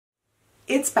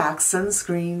It's back.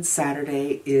 Sunscreen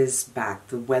Saturday is back.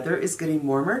 The weather is getting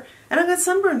warmer and I got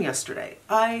sunburned yesterday.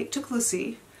 I took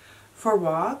Lucy for a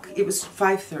walk. It was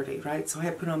 5:30, right? So I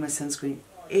had put on my sunscreen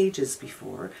ages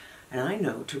before, and I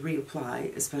know to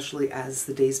reapply, especially as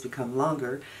the days become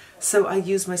longer. So I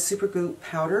used my Super Glue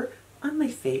powder on my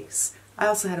face. I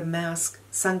also had a mask,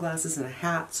 sunglasses, and a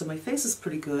hat, so my face is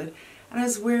pretty good. And I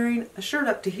was wearing a shirt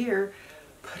up to here,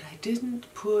 but I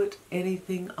didn't put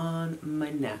anything on my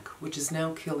neck, which is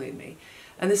now killing me.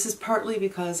 And this is partly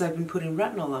because I've been putting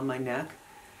retinol on my neck.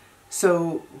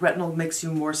 So retinol makes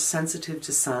you more sensitive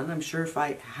to sun. I'm sure if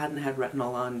I hadn't had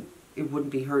retinol on, it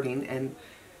wouldn't be hurting and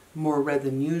more red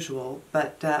than usual.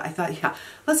 But I thought, yeah,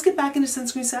 let's get back into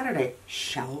Sunscreen Saturday,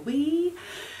 shall we?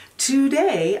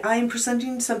 Today, I am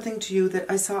presenting something to you that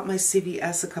I saw at my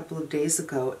CVS a couple of days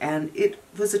ago, and it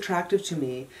was attractive to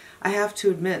me, I have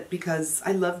to admit, because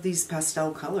I love these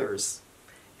pastel colors.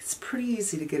 It's pretty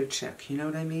easy to get a chick, you know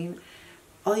what I mean?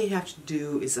 All you have to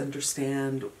do is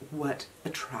understand what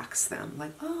attracts them.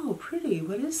 Like, oh, pretty,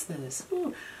 what is this?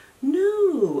 Oh,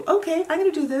 new. Okay, I'm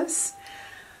going to do this.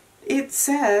 It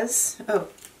says,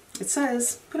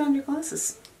 put on your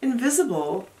glasses.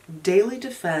 Invisible Daily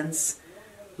Defense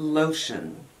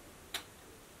Lotion,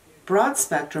 broad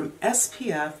spectrum,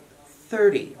 SPF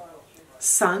 30,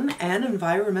 sun and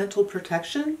environmental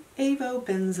protection,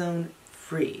 Avobenzone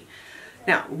free.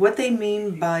 Now, what they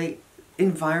mean by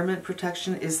environment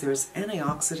protection is there's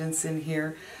antioxidants in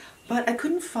here, but I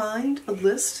couldn't find a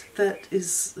list that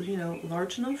is, you know,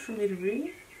 large enough for me to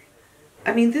read.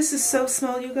 I mean, this is so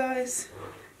small, you guys.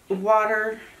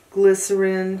 Water,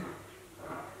 glycerin,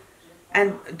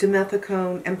 and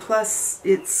dimethicone, and plus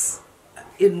it's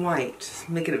in white,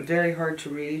 making it very hard to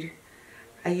read.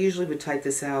 I usually would type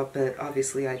this out, but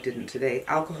obviously I didn't today.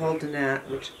 Alcohol denat,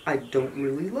 which I don't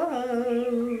really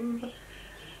love.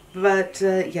 But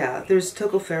yeah, there's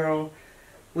tocopherol,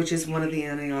 which is one of the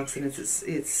antioxidants.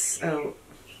 It's oh,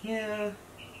 yeah,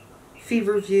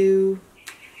 Feverview.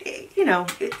 You know,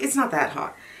 it's not that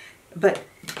hot, but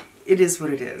it is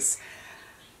what it is.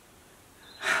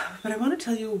 But I want to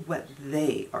tell you what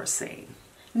they are saying.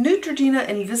 Neutrogena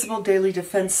Invisible Daily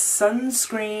Defense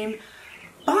Sunscreen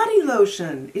Body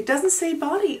Lotion. It doesn't say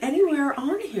body anywhere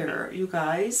on here, you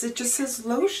guys. It just says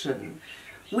lotion,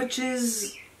 which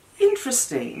is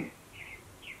interesting.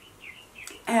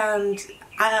 And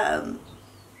I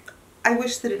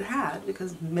wish that it had,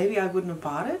 because maybe I wouldn't have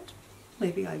bought it.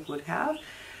 Maybe I would have.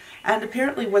 And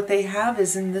apparently what they have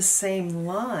is in this same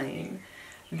line,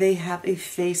 they have a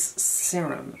face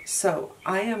serum. So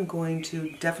I am going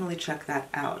to definitely check that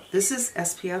out. This is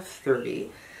SPF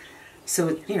 30.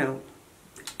 So, you know,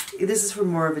 this is for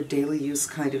more of a daily use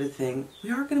kind of a thing.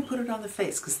 We are going to put it on the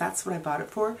face because that's what I bought it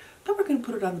for, but we're going to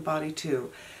put it on the body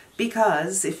too.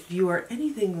 Because if you are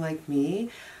anything like me,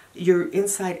 you're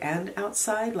inside and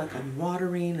outside, like I'm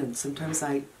watering, and sometimes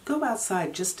I go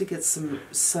outside just to get some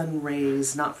sun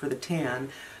rays, not for the tan,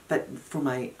 but for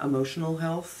my emotional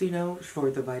health, you know, for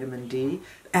the vitamin D.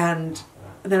 And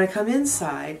then I come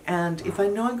inside, and if I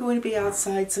know I'm going to be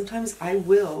outside, sometimes I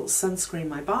will sunscreen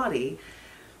my body.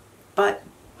 But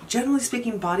generally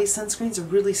speaking, body sunscreens are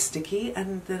really sticky,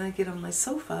 and then I get on my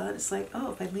sofa, and it's like,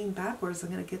 oh, if I lean backwards,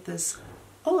 I'm going to get this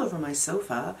all over my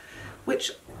sofa,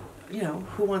 which, you know,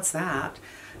 who wants that?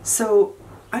 So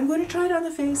I'm going to try it on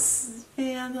the face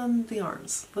and on the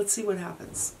arms. Let's see what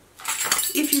happens.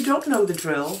 If you don't know the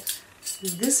drill,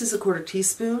 this is a 1/4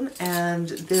 teaspoon, and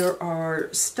there are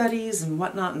studies and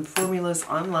whatnot and formulas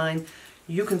online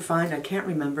you can find. I can't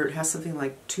remember. It has something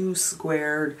like 2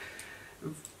 squared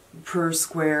per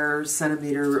square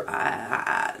centimeter,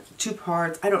 2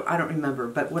 parts. I don't remember.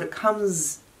 But what it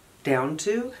comes down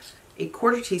to, a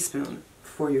 1/4 teaspoon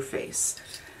for your face,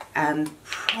 and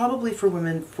probably for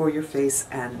women for your face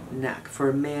and neck. For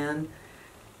a man,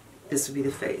 this would be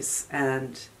the face,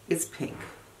 and it's pink.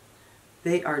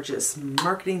 They are just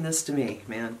marketing this to me,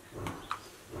 man.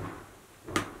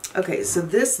 Okay, so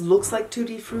this looks like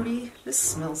Tutti Frutti. This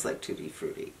smells like Tutti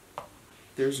Frutti.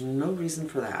 There's no reason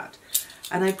for that.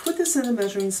 And I put this in a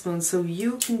measuring spoon so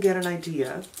you can get an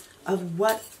idea of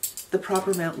what the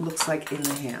proper amount looks like in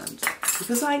the hand.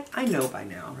 Because I know by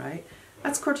now, right?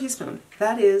 That's 1/4 teaspoon.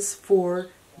 That is for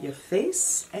your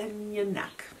face and your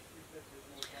neck.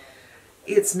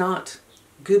 It's not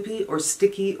goopy or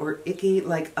sticky or icky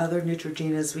like other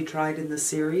Neutrogenas we tried in the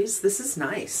series. This is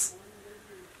nice.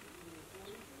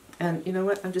 And you know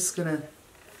what? I'm just gonna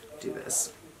do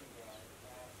this.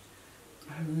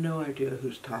 I have no idea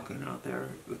who's talking out there.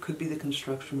 It could be the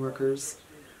construction workers.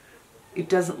 It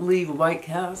doesn't leave a white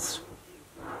cast.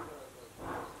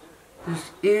 This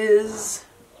is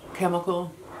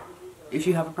chemical. If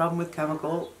you have a problem with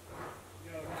chemical,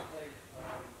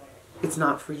 it's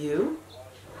not for you.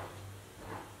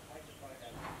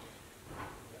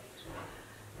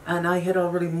 And I had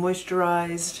already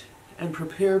moisturized and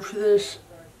prepared for this,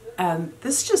 and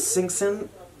this just sinks in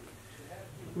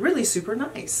really super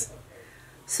nice.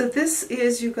 So this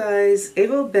is, you guys,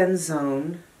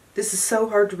 Avobenzone. This is so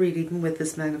hard to read even with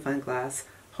this magnifying glass.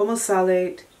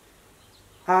 Homosalate,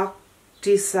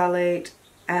 Octisalate,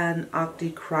 and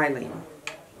Octocrylene.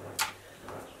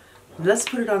 Let's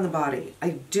put it on the body.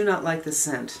 I do not like the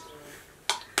scent.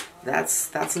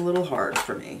 That's a little hard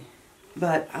for me.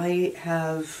 But I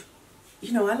have,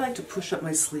 you know, I like to push up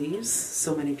my sleeves.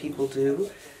 So many people do.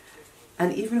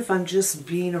 And even if I'm just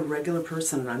being a regular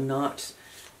person and I'm not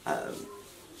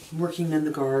working in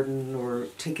the garden or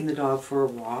taking the dog for a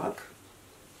walk,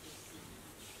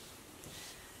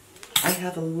 I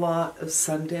have a lot of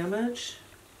sun damage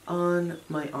on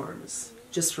my arms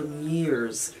just from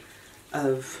years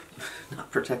of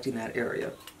not protecting that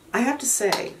area. I have to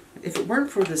say, if it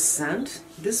weren't for the scent,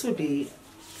 this would be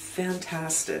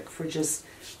fantastic for just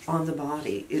on the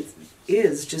body. It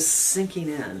is just sinking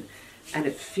in and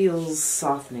it feels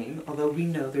softening, although we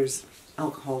know there's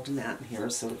alcohol in that in here,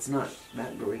 so it's not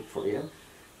that great for you.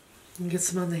 And get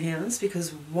some on the hands,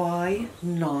 because why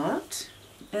not?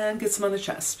 And get some on the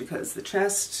chest, because the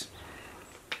chest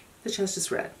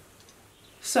is red.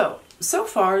 So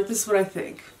far, this is what I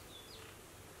think.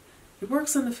 It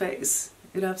works on the face.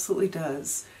 It absolutely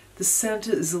does. The scent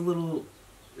is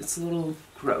it's a little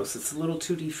gross. It's a little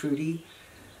tutti fruity,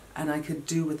 and I could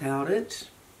do without it.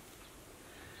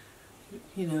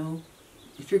 You know,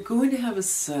 if you're going to have a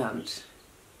scent,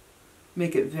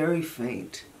 make it very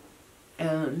faint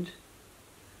and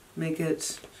make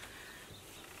it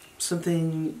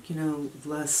something, you know,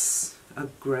 less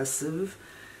aggressive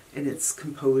in its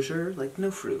composure, like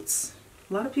no fruits.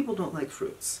 A lot of people don't like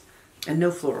fruits. And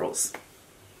no florals.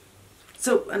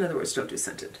 So, in other words, don't do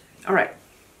scented. All right.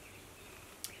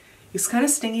 It's kind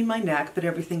of stinging my neck, but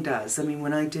everything does. I mean,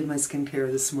 when I did my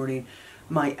skincare this morning,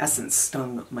 my essence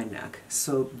stung my neck.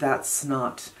 So that's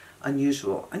not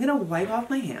unusual. I'm going to wipe off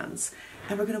my hands,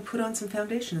 and we're going to put on some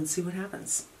foundation and see what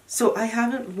happens. So I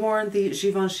haven't worn the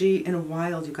Givenchy in a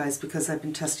while, you guys, because I've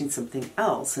been testing something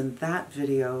else. And that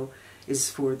video is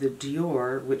for the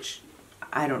Dior, which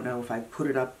I don't know if I put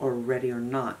it up already or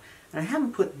not. And I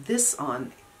haven't put this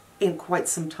on in quite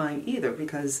some time either,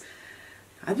 because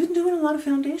I've been doing a lot of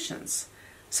foundations.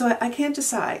 So I can't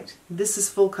decide. This is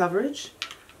full coverage.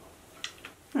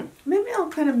 Maybe I'll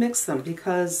kind of mix them,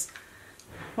 because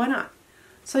why not?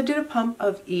 So I did a pump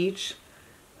of each,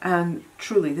 and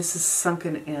truly this is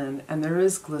sunken in, and there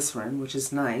is glycerin, which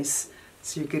is nice.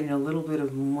 So you're getting a little bit of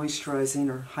moisturizing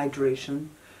or hydration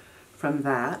from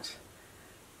that.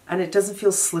 And it doesn't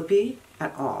feel slippy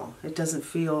at all. It doesn't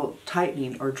feel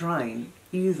tightening or drying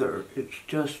either. It's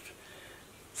just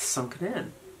sunken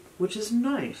in, which is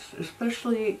nice,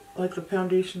 especially like the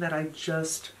foundation that I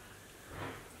just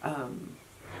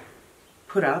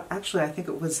put up. Actually, I think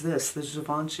it was the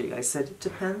Givenchy. I said it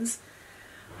depends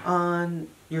on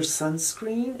your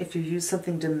sunscreen. If you use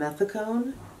something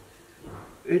dimethicone,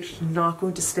 it's not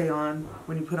going to stay on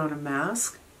when you put on a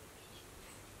mask,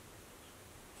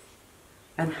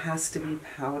 and has to be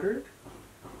powdered.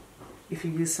 If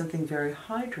you use something very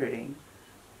hydrating.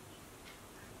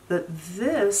 But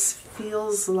this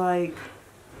feels like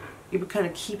it would kind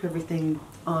of keep everything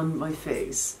on my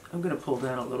face. I'm going to pull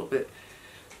down a little bit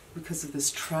because of this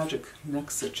tragic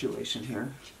neck situation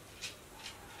here.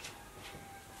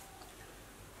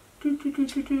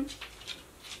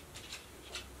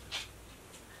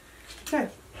 Okay.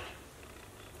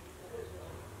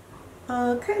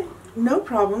 Okay, no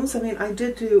problems. I mean, I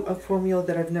did do a formula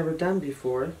that I've never done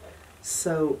before,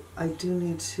 so I do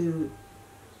need to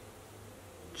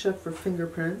check for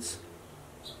fingerprints.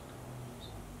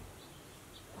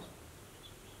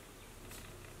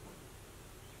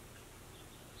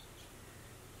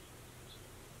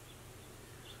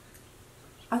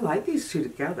 I like these two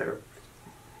together.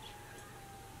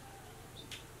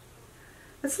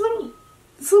 It's a little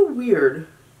weird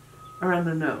around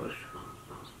the nose.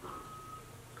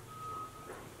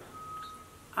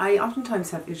 I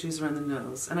oftentimes have issues around the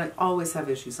nose, and I always have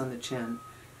issues on the chin.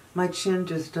 My chin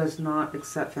just does not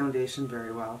accept foundation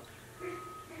very well.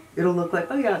 It'll look like,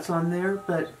 oh yeah, it's on there,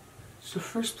 but it's the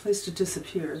first place to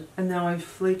disappear. And now I'm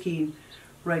flaking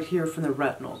right here from the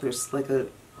retinal. There's like a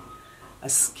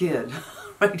skid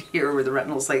right here where the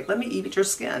retinal's like, let me eat your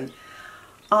skin.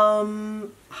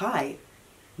 Hi.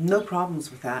 No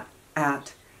problems with that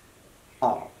at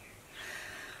all.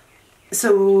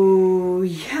 So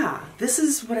yeah, this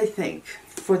is what I think.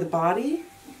 For the body,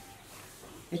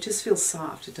 It just feels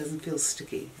soft. It doesn't feel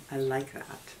sticky. I like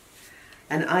that.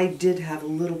 And I did have a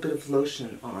little bit of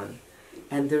lotion on,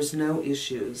 and there's no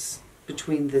issues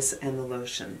between this and the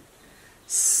lotion.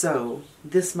 So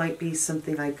this might be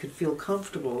something I could feel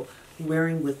comfortable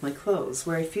wearing with my clothes,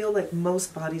 where I feel like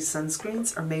most body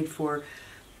sunscreens are made for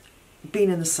being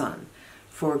in the sun,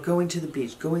 for going to the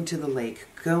beach, going to the lake,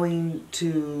 going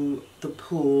to the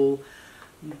pool,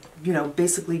 you know,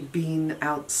 basically being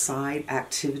outside,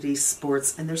 activity,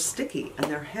 sports, and they're sticky and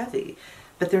they're heavy,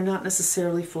 but they're not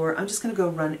necessarily for, I'm just going to go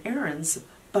run errands,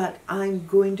 but I'm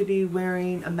going to be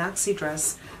wearing a maxi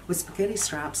dress with spaghetti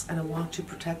straps and I want to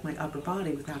protect my upper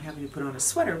body without having to put on a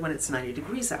sweater when it's 90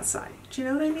 degrees outside. Do you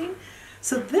know what I mean?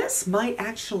 So this might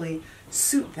actually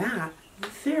suit that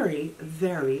very,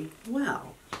 very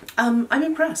well. I'm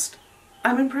impressed.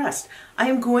 I'm impressed. I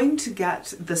am going to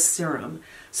get the serum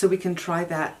so we can try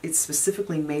that. It's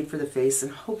specifically made for the face,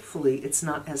 and hopefully it's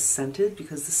not as scented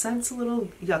because the scent's a little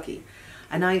yucky.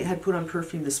 And I had put on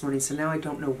perfume this morning, so now I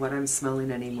don't know what I'm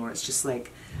smelling anymore. It's just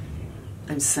like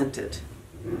I'm scented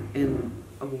in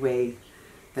a way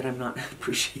that I'm not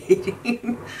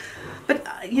appreciating. But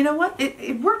you know what?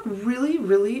 It worked really,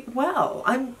 really well.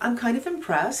 I'm kind of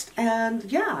impressed,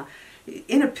 and yeah,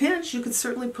 in a pinch, you could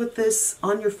certainly put this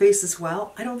on your face as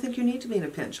well. I don't think you need to be in a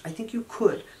pinch. I think you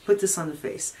could put this on the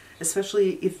face,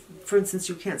 especially if, for instance,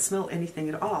 you can't smell anything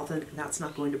at all, then that's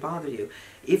not going to bother you.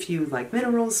 If you like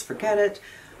minerals, forget it.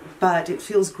 But it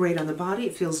feels great on the body.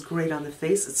 It feels great on the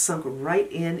face. It sunk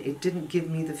right in. It didn't give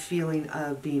me the feeling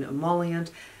of being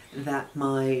emollient, that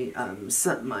my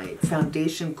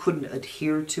foundation couldn't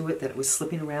adhere to it, that it was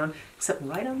slipping around, except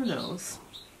right on the nose,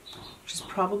 which is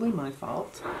probably my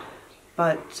fault.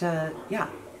 But yeah,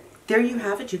 there you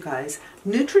have it, you guys.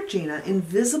 Neutrogena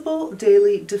Invisible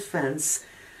Daily Defense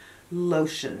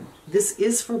Lotion. This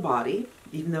is for body,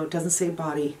 even though it doesn't say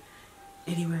body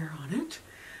anywhere on it.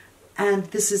 And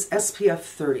this is SPF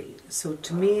 30. So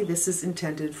to me, this is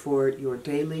intended for your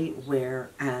daily wear,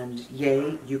 and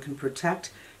yay, you can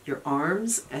protect your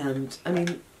arms. And I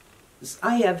mean,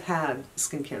 I have had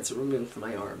skin cancer removed from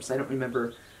my arms. I don't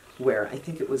remember where. I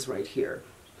think it was right here.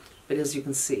 But as you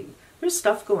can see, there's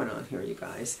stuff going on here, you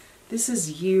guys. This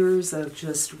is years of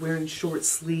just wearing short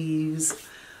sleeves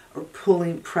or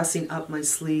pressing up my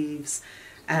sleeves,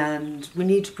 and we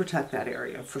need to protect that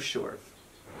area for sure.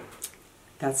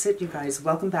 That's it, you guys.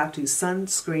 Welcome back to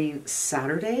Sunscreen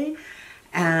Saturday,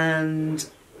 and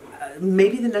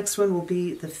maybe the next one will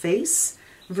be the face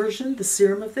version, the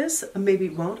serum of this. Maybe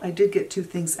it won't. I did get 2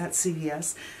 things at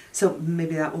CVS, so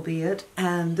maybe that will be it.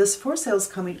 And this Sephora sale is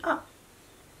coming up.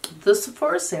 The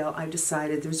Sephora sale, I've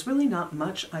decided there's really not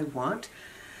much I want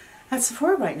at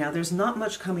Sephora right now. There's not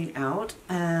much coming out,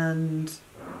 and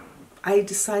I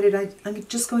decided I'm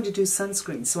just going to do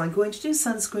sunscreens. So I'm going to do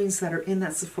sunscreens that are in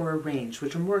that Sephora range,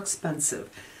 which are more expensive.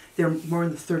 They're more in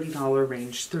the $30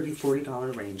 range, $30,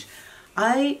 $40 range.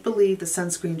 I believe the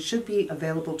sunscreen should be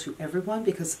available to everyone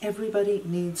because everybody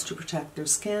needs to protect their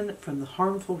skin from the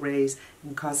harmful rays. It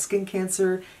can cause skin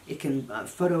cancer. It can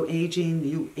photo-aging.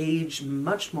 You age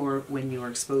much more when you are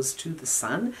exposed to the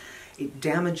sun. It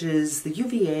damages, the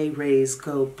UVA rays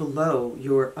go below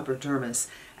your upper dermis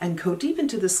and go deep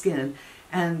into the skin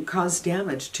and cause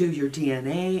damage to your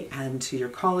DNA and to your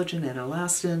collagen and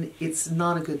elastin. It's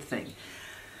not a good thing.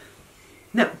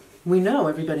 Now, we know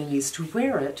everybody needs to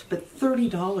wear it, but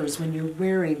 $30 when you're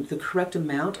wearing the correct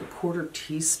amount, a 1/4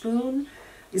 teaspoon,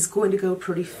 is going to go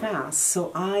pretty fast.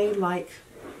 So I like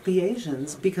the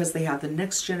Asians because they have the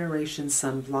next generation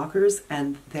sun blockers,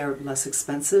 and they're less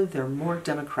expensive. They're more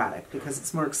democratic because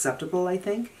it's more acceptable, I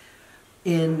think,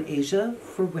 in Asia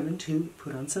for women to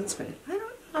put on sunscreen.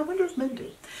 I wonder if men do.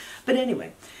 But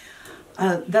anyway,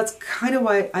 that's kind of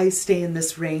why I stay in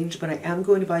this range, but I am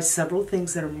going to buy several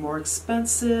things that are more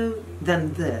expensive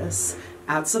than this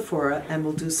at Sephora, and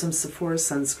we'll do some Sephora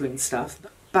sunscreen stuff.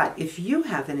 But if you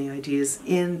have any ideas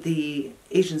in the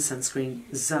Asian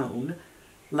sunscreen zone,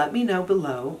 let me know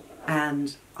below,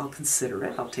 and I'll consider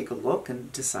it. I'll take a look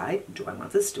and decide, do I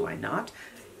want this, do I not?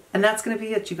 And that's going to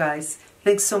be it, you guys.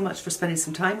 Thanks so much for spending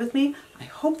some time with me. I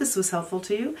hope this was helpful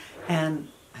to you, and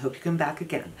I hope you come back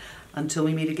again. Until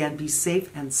we meet again, be safe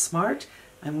and smart.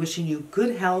 I'm wishing you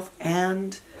good health,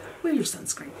 and wear your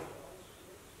sunscreen.